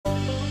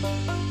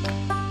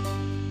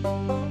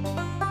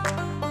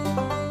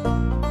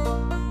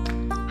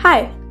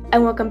Hi,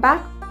 and welcome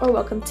back or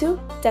welcome to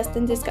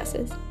Destin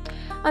Discusses.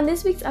 On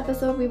this week's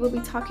episode, we will be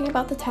talking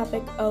about the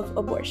topic of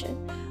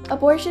abortion.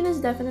 Abortion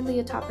is definitely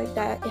a topic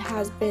that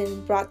has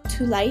been brought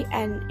to light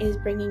and is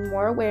bringing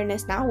more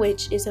awareness now,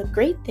 which is a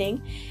great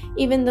thing.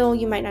 Even though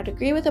you might not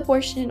agree with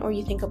abortion or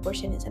you think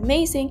abortion is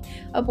amazing,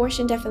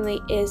 abortion definitely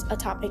is a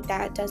topic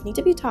that does need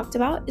to be talked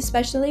about,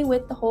 especially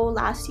with the whole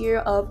last year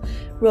of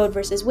Roe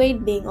versus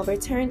Wade being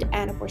overturned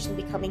and abortion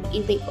becoming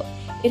illegal.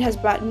 It has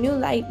brought new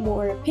light,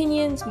 more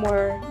opinions,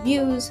 more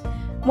views,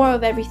 more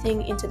of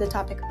everything into the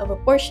topic of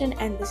abortion,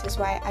 and this is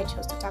why I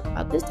chose to talk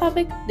about this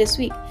topic this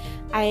week.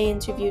 I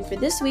interviewed for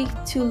this week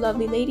two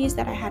lovely ladies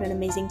that I had an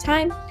amazing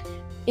time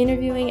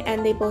interviewing,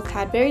 and they both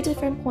had very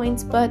different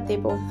points, but they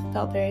both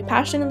felt very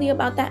passionately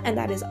about that, and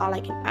that is all I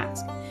can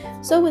ask.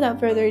 So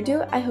without further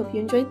ado, I hope you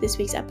enjoyed this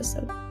week's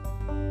episode.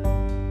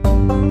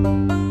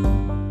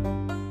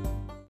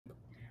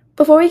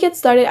 Before we get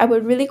started, I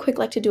would really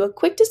like to do a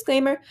quick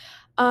disclaimer.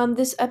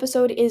 This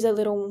episode is a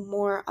little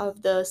more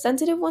of the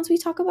sensitive ones we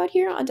talk about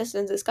here on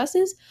Destin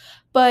Discusses,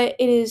 but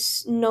it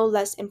is no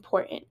less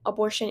important.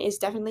 Abortion is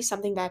definitely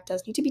something that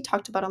does need to be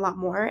talked about a lot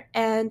more,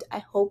 and I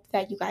hope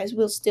that you guys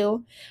will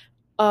still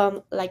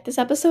like this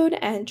episode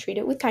and treat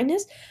it with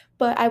kindness.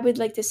 But I would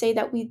like to say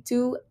that we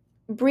do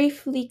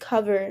briefly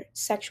cover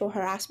sexual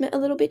harassment a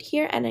little bit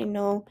here, and I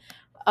know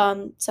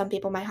some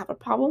people might have a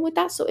problem with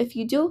that. So if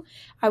you do,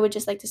 I would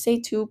just like to say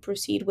to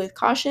proceed with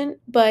caution.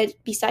 But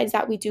besides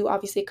that, we do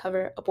obviously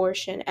cover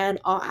abortion and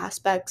all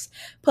aspects,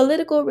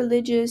 political,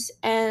 religious,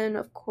 and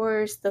of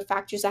course the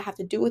factors that have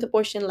to do with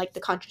abortion, like the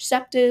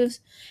contraceptives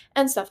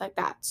and stuff like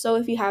that. So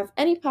if you have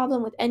any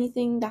problem with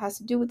anything that has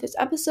to do with this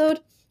episode,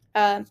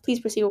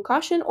 please proceed with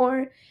caution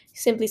or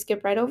simply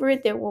skip right over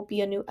it. There will be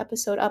a new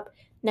episode up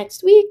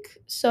next week.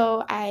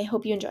 So I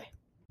hope you enjoy.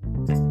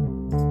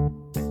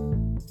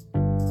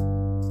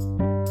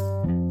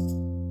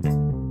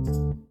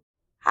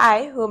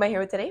 Hi, who am I here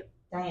with today?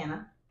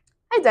 Diana.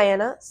 Hi,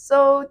 Diana.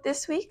 So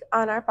this week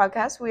on our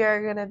podcast, we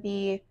are going to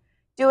be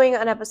doing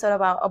an episode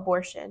about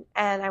abortion,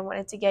 and I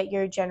wanted to get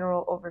your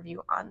general overview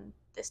on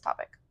this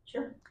topic.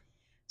 Sure.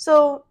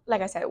 So,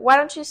 like I said, why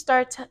don't you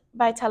start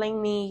by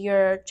telling me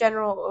your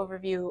general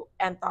overview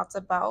and thoughts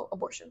about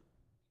abortion?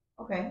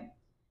 Okay.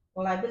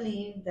 Well, I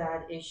believe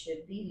that it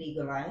should be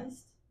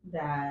legalized,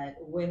 that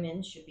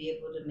women should be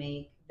able to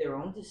make their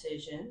own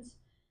decisions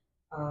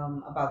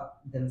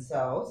about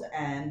themselves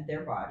and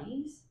their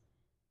bodies.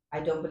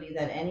 I don't believe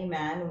that any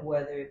man,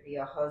 whether it be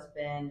a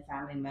husband,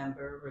 family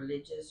member,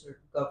 religious,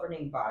 or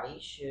governing body,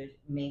 should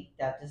make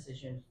that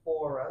decision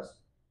for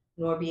us,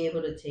 nor be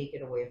able to take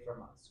it away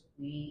from us.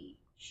 We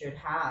should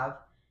have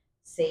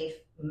safe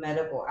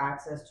medical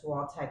access to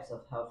all types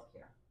of health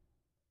care.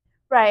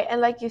 Right, and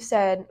like you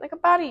said, like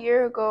about a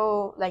year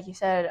ago, like you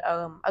said,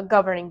 a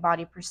governing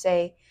body per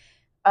se,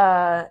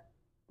 uh,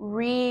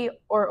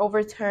 or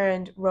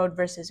overturned Roe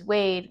versus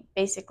Wade,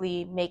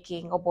 basically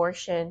making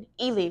abortion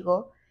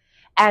illegal.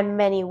 And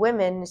many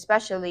women,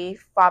 especially,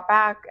 fought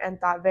back and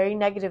thought very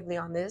negatively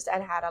on this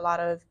and had a lot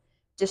of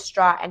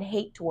distraught and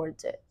hate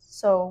towards it.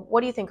 So,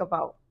 what do you think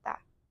about that?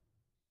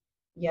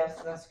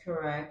 Yes, that's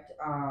correct.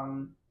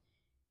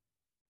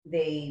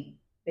 They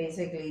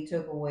basically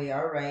took away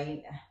our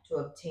right to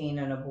obtain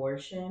an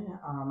abortion.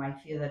 I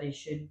feel that it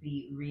should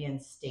be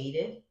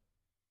reinstated.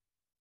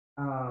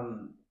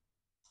 Um,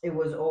 it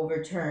was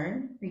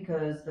overturned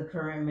because the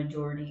current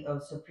majority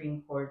of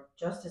Supreme Court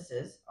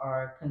justices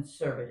are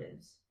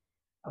conservatives,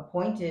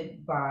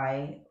 appointed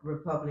by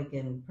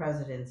Republican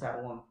presidents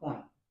at one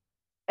point.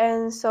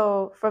 And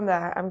so, from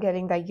that, I'm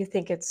getting that you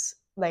think it's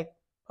like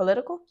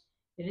political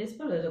It is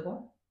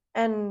political.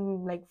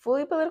 and like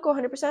fully political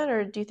 100%,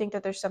 or do you think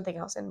that there's something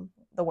else in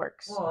the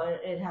works? Well,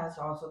 it has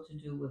also to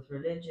do with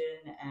religion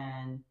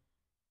and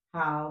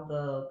how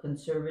the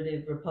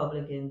conservative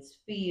Republicans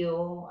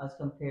feel as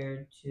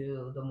compared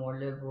to the more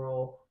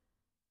liberal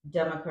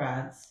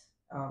Democrats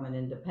and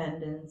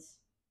independents.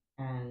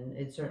 And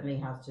it certainly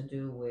has to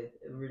do with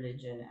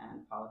religion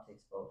and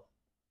politics both.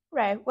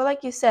 Right. Well,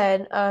 like you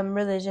said,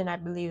 religion, I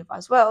believe,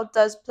 as well,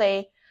 does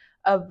play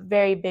a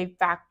very big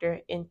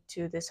factor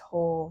into this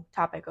whole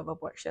topic of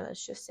abortion,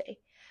 let's just say.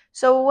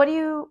 So what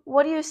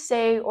do you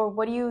say, or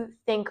what do you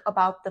think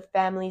about the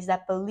families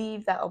that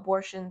believe that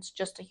abortion's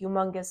just a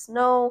humongous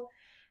no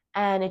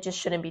and it just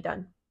shouldn't be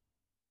done?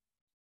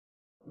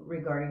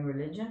 Regarding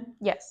religion,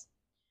 Yes.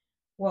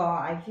 well,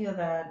 I feel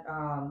that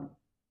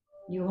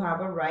you have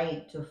a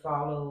right to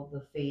follow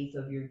the faith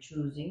of your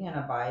choosing and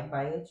abide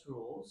by its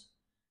rules.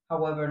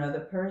 However,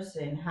 another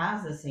person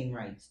has the same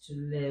rights to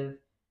live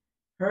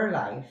her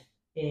life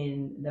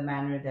in the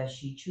manner that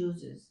she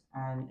chooses,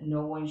 and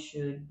no one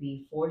should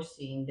be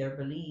forcing their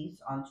beliefs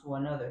onto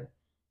another,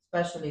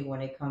 especially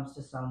when it comes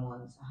to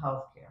someone's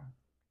healthcare.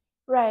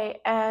 Right.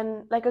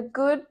 And like a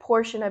good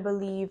portion, I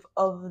believe,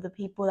 of the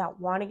people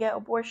that want to get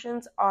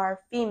abortions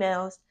are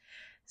females,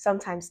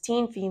 sometimes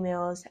teen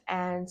females,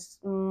 and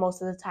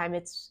most of the time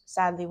it's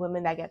sadly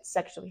women that get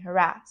sexually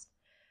harassed.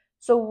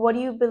 So, what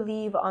do you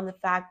believe on the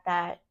fact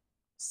that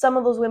some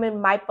of those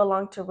women might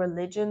belong to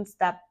religions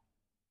that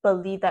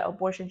believe that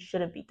abortion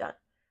shouldn't be done.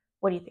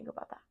 What do you think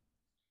about that?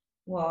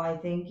 Well, I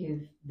think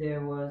if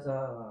there was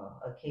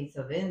a case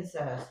of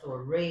incest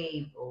or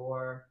rape,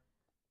 or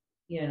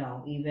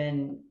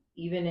even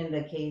in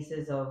the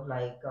cases of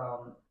like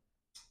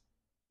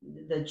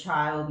the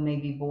child may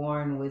be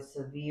born with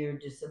severe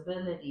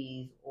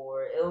disabilities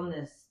or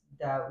illness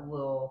that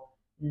will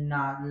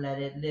not let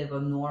it live a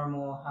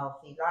normal,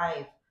 healthy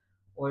life,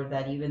 or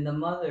that even the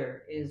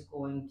mother is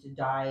going to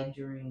die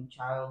during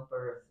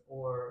childbirth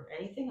or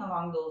anything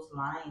along those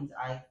lines,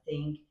 I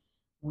think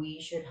we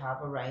should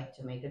have a right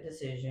to make a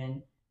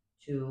decision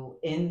to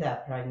end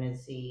that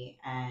pregnancy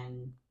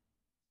and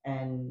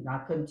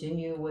not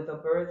continue with a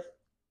birth,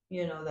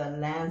 that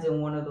lands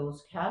in one of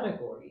those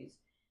categories.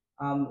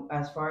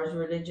 As far as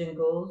religion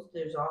goes,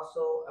 there's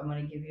also, I'm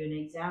going to give you an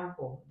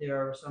example. There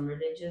are some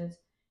religions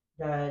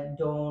that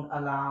don't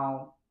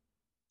allow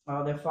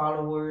their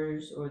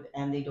followers,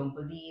 and they don't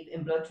believe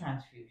in blood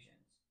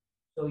transfusions.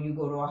 So you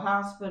go to a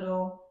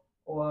hospital,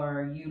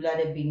 or you let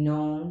it be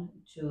known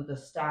to the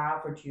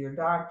staff or to your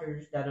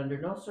doctors that under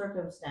no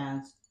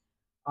circumstance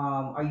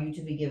are you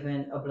to be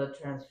given a blood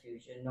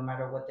transfusion, no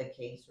matter what the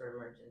case or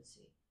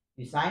emergency.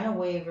 You sign a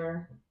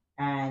waiver,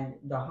 and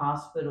the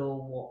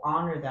hospital will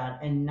honor that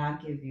and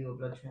not give you a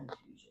blood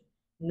transfusion.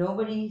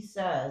 Nobody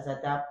says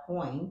at that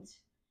point,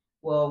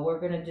 well, we're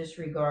going to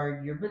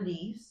disregard your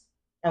beliefs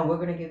and we're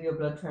going to give you a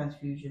blood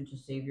transfusion to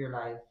save your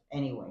life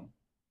anyway,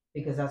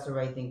 because that's the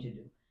right thing to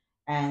do.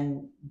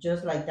 And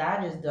just like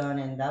that is done,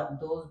 and that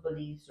those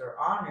beliefs are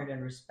honored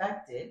and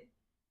respected,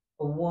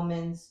 a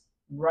woman's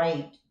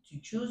right to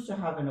choose to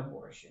have an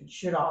abortion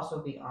should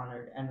also be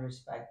honored and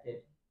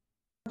respected.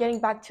 Getting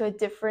back to a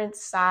different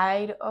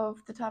side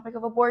of the topic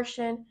of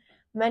abortion,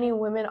 many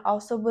women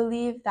also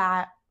believe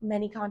that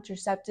many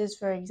contraceptives,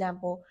 for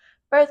example,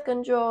 birth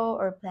control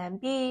or Plan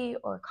B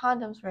or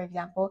condoms, for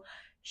example,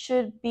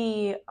 should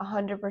be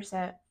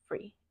 100%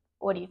 free.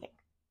 What do you think?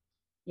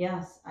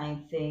 Yes, I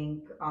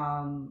think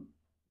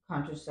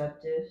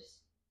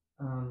contraceptives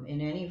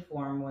in any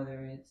form,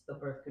 whether it's the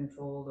birth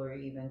control or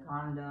even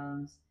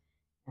condoms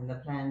and the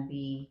Plan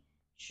B,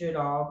 should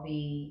all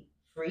be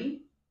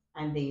free,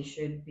 and they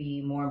should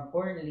be, more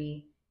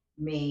importantly,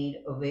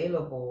 made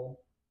available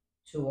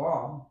to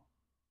all.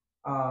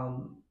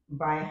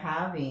 By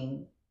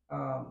having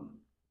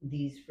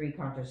these free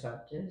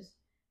contraceptives,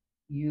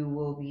 you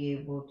will be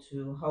able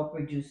to help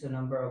reduce the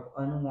number of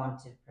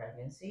unwanted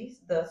pregnancies,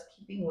 thus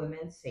keeping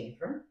women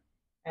safer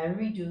and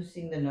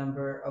reducing the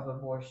number of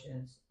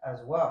abortions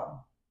as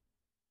well.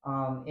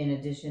 In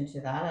addition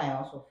to that, I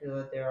also feel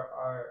that there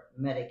are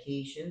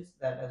medications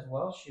that as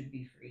well should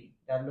be free,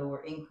 that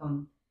lower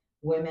income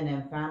women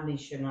and families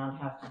should not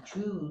have to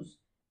choose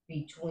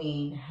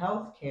between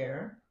health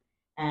care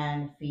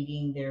and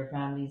feeding their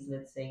families,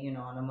 let's say,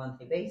 on a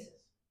monthly basis.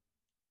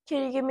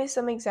 Can you give me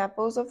some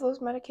examples of those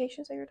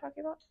medications that you're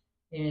talking about?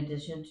 In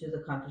addition to the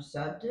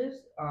contraceptives,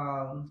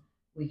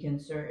 we can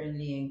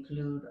certainly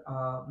include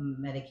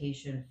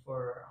medication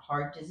for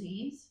heart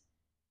disease,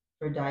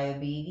 for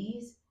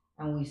diabetes,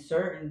 and we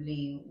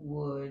certainly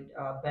would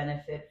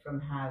benefit from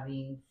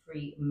having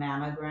free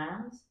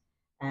mammograms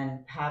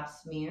and pap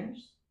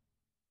smears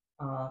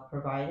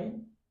provided.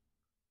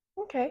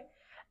 Okay.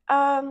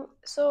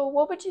 So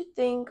what would you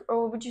think,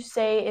 or what would you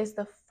say is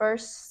the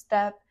first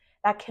step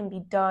that can be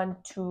done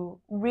to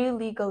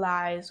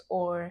re-legalize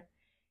or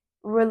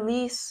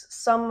release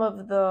some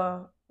of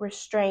the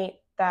restraint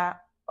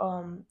that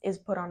is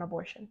put on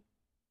abortion?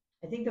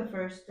 I think the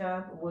first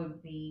step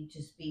would be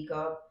to speak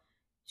up,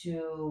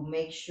 to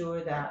make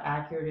sure that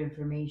accurate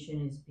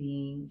information is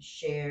being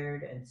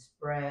shared and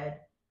spread.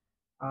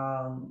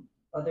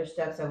 Other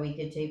steps that we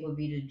could take would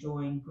be to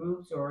join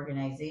groups or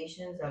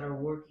organizations that are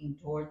working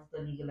towards the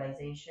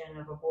legalization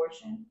of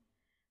abortion,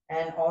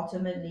 and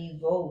ultimately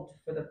vote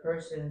for the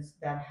persons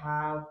that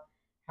have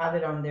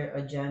it on their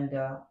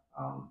agenda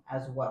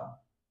as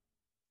well.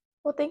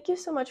 Well, thank you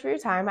so much for your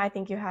time. I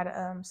think you had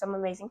some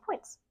amazing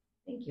points.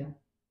 Thank you.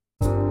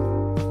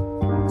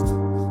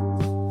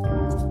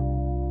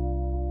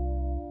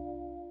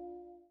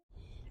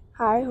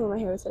 Hi, who am I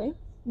here with today?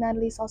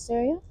 Nathalie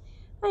Salcerio.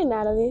 Hi,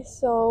 Natalie.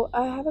 So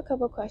I have a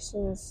couple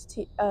questions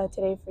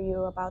today for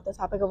you about the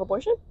topic of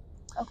abortion.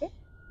 Okay.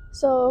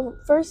 So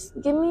first,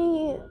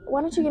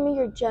 why don't you give me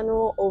your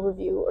general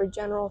overview or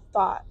general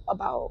thought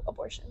about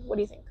abortion? What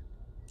do you think?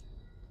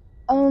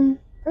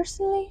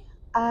 Personally,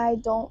 I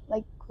don't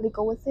really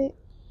go with it.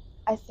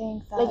 I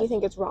think that You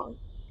think it's wrong?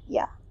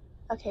 Yeah.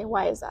 Okay,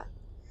 why is that?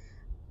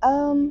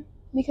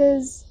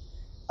 Because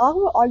a lot of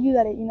people argue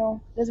that it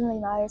doesn't really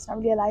matter. It's not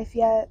really a life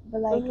yet.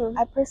 But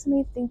I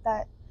personally think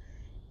that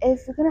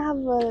if you're gonna have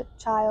a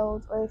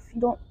child, or if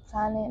you don't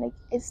plan it,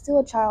 it's still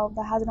a child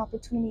that has an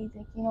opportunity,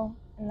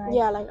 in life.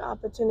 Yeah,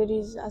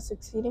 opportunities as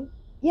succeeding.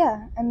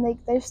 Yeah, and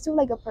they're still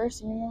a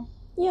person,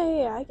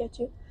 Yeah, I get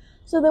you.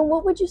 So then,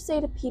 what would you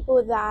say to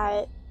people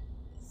that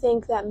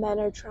think that men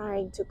are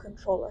trying to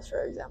control us,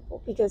 for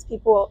example? Because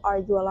people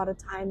argue a lot of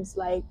times,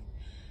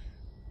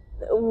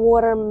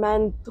 what are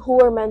men?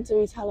 Who are men to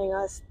be telling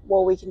us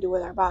what we can do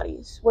with our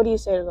bodies? What do you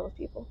say to those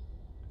people?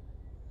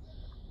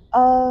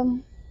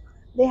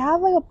 They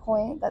have like a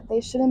point that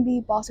they shouldn't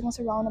be bossing us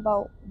around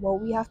about what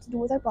we have to do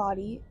with our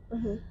body,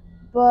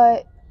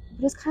 but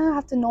we just kind of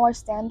have to know our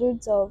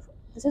standards of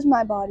this is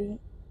my body,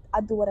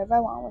 I do whatever I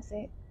want with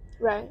it.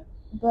 Right.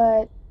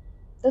 But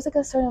there's like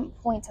a certain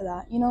point to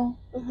that, you know?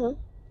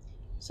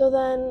 So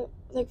then,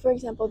 like, for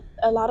example,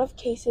 a lot of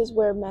cases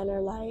where men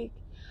are like,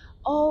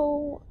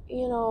 oh,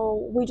 you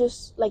know, we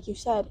just, like you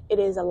said, it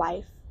is a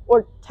life,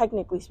 or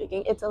technically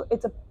speaking, it's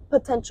a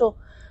potential,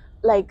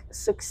 like,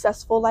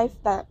 successful life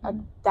that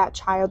that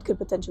child could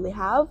potentially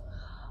have.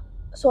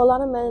 So a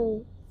lot of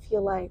men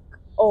feel like,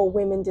 oh,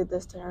 women did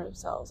this to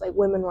themselves, like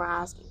women were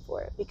asking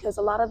for it, because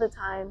a lot of the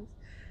times,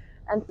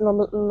 and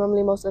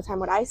normally most of the time,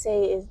 what I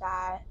say is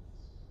that,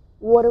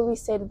 what do we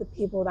say to the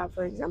people that,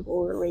 for example,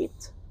 were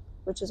raped,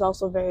 which is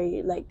also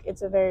very, like,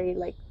 it's a very,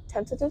 like,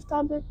 tentative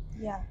topic.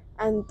 Yeah.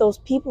 And those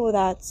people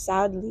that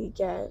sadly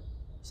get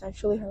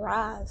sexually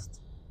harassed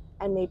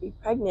and may be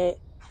pregnant,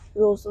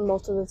 those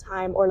most of the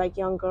time, or like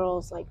young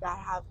girls like that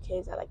have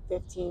kids at like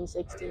 15,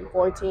 16,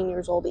 14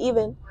 years old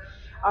even,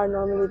 are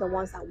normally the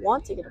ones that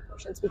want to get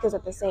abortions, because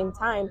at the same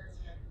time,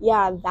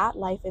 yeah, that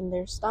life in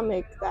their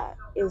stomach that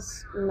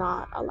is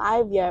not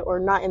alive yet or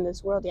not in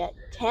this world yet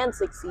can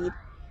succeed.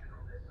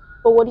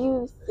 But what do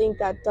you think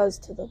that does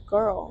to the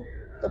girl,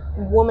 the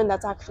woman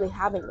that's actually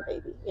having the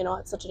baby, you know,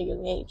 at such a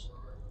young age?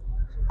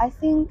 I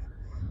think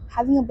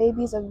having a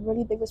baby is a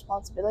really big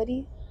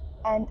responsibility,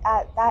 and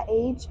at that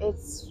age,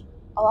 it's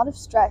a lot of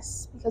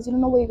stress because you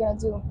don't know what you're gonna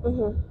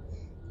do.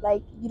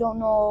 Like, you don't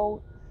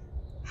know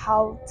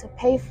how to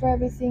pay for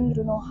everything. You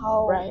don't know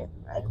how, Right.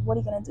 like, what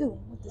are you gonna do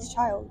with this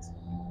child?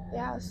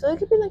 Yeah, so it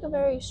could be like a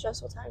very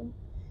stressful time,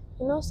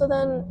 you know. So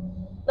then,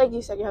 like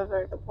you said, you have a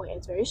very good point.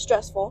 It's very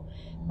stressful,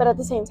 but at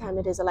the same time,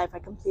 it is a life. I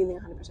completely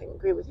 100%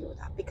 agree with you with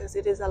that, because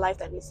it is a life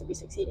that needs to be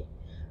succeeding.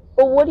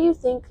 But what do you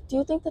think? Do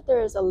you think that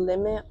there is a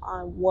limit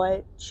on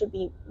what should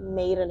be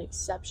made an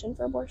exception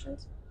for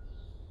abortions?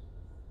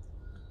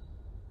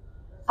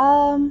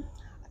 I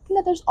think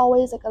that there's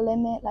always like a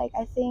limit. Like,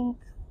 I think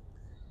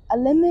a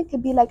limit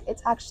could be like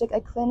it's actually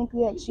like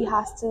clinically like she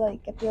has to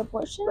like get the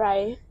abortion.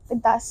 Right.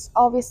 Like, that's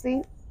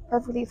obviously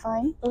perfectly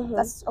fine.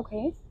 That's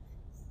okay.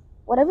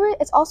 Whatever,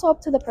 it's also up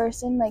to the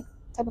person, like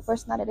type of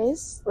person that it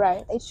is.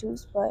 Right. They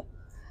choose, but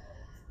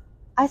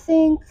I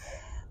think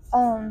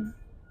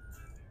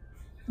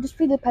it just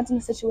really depends on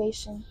the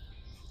situation.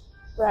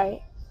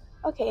 Right.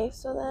 Okay,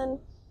 so then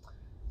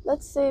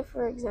let's say,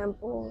 for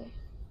example,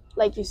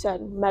 like you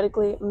said,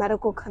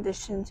 medical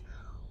conditions,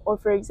 or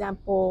for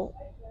example,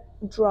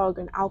 drug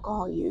and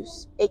alcohol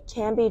use, it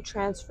can be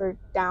transferred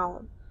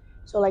down.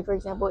 So like, for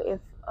example,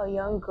 if a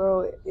young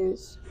girl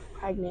is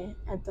pregnant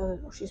and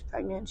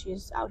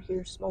she's out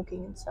here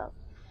smoking and stuff,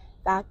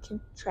 that can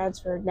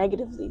transfer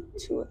negatively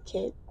to a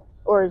kid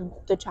or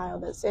the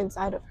child that's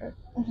inside of her.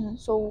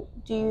 So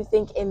do you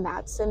think in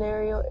that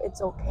scenario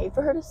it's okay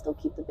for her to still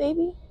keep the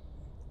baby?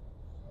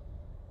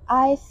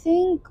 I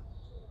think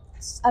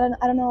I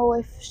don't know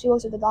if she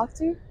goes to the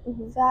doctor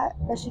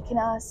that she can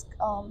ask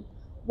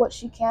what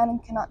she can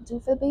and cannot do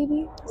for the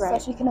baby, so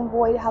she can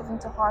avoid having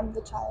to harm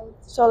the child.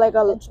 So like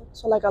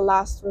a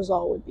last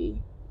result would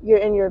be you're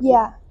in your opinion.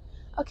 Yeah.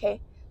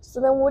 Okay.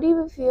 So then what do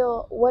you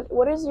feel,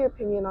 what is your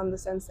opinion on the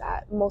sense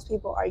that most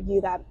people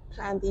argue that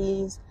Plan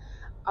Bs,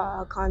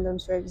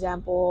 condoms, for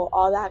example,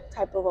 all that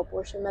type of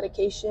abortion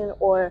medication,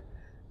 or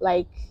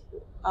like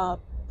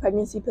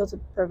pregnancy pills to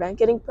prevent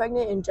getting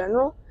pregnant in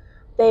general,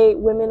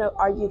 women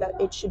argue that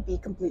it should be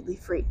completely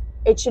free.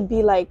 It should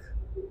be like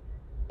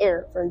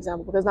air, for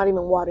example, because not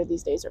even water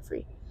these days are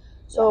free.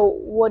 So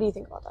what do you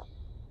think about that?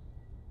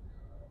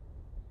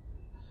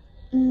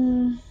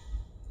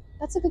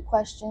 That's a good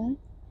question.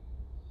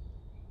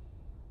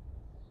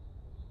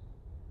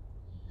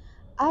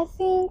 I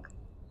think,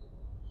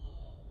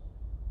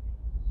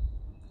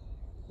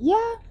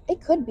 yeah,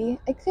 it could be.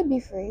 It could be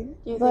free.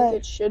 Do you think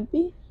it should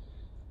be?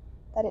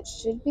 That it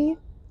should be?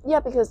 Yeah,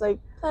 because like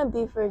Plan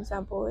B, for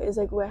example, is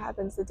like what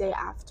happens the day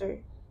after,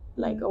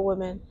 like a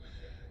woman.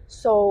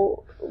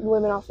 So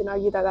women often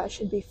argue that that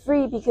should be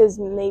free because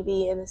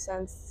maybe in a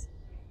sense,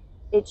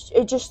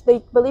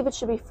 they believe it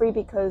should be free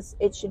because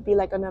it should be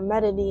like an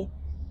amenity,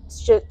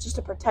 just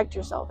to protect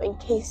yourself in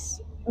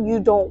case you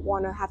don't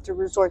want to have to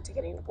resort to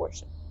getting an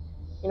abortion.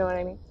 You know what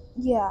I mean?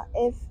 Yeah,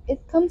 if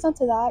it comes down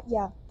to that,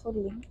 yeah,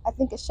 totally. I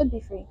think it should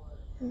be free.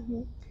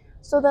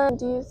 So then,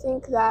 do you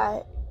think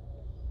that,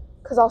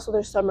 because also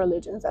there's some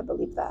religions that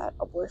believe that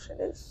abortion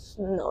is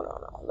no,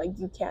 like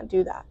you can't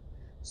do that.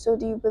 So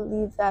do you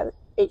believe that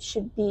it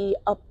should be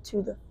up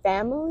to the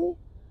family,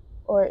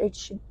 or it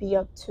should be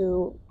up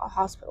to a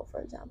hospital,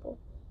 for example?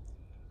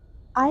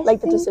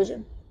 The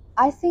decision.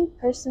 I think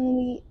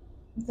personally,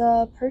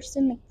 the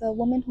person, like the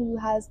woman who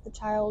has the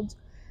child,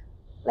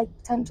 like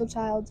potential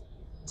child,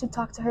 should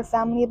talk to her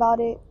family about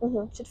it,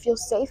 should feel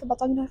safe about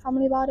talking to her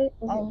family about it,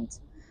 and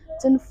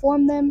to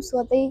inform them so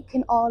that they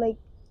can all like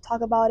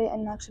talk about it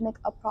and actually make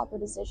a proper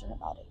decision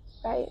about it.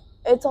 Right.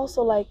 It's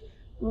also like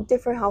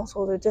different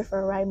households are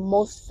different, right?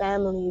 Most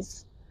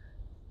families,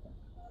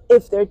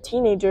 if their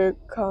teenager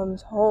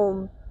comes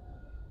home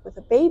with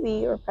a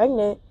baby or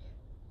pregnant,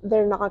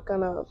 they're not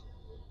gonna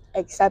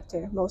accept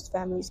her, most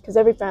families, because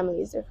every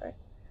family is different.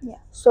 Yeah.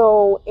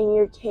 So in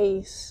your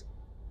case,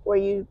 where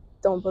you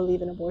don't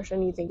believe in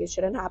abortion, you think it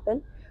shouldn't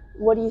happen,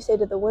 what do you say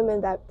to the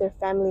women that their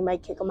family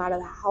might kick them out of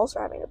the house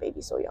for having a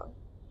baby so young?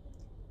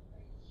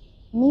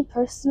 Me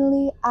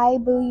personally, I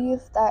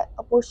believe that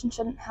abortion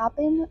shouldn't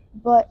happen,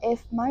 but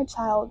if my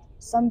child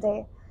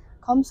someday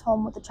comes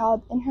home with a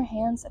child in her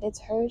hands that it's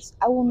hers,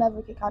 I will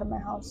never kick out of my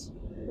house,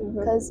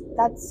 because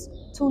that's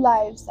 2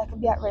 lives that could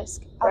be at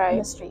risk out in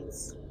the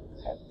streets.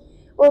 Okay.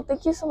 Well,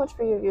 thank you so much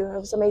for your view. It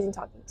was amazing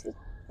talking to you.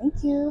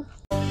 Thank you.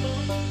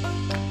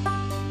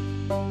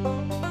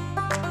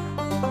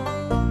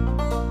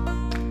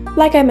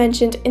 Like I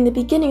mentioned in the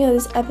beginning of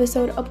this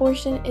episode,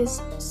 abortion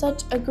is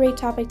such a great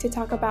topic to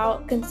talk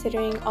about,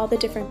 considering all the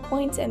different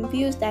points and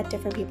views that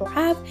different people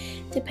have,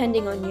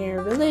 depending on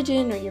your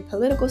religion or your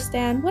political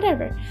stand,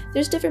 whatever.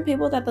 There's different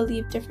people that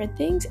believe different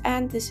things,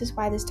 and this is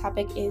why this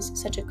topic is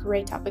such a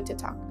great topic to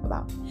talk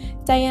about.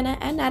 Diana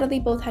and Natalie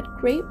both had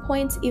great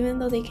points, even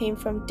though they came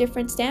from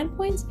different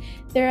standpoints.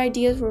 Their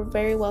ideas were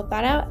very well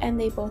thought out, and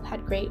they both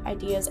had great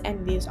ideas and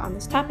views on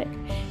this topic.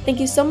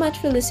 Thank you so much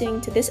for listening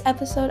to this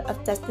episode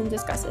of Destin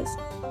Discusses.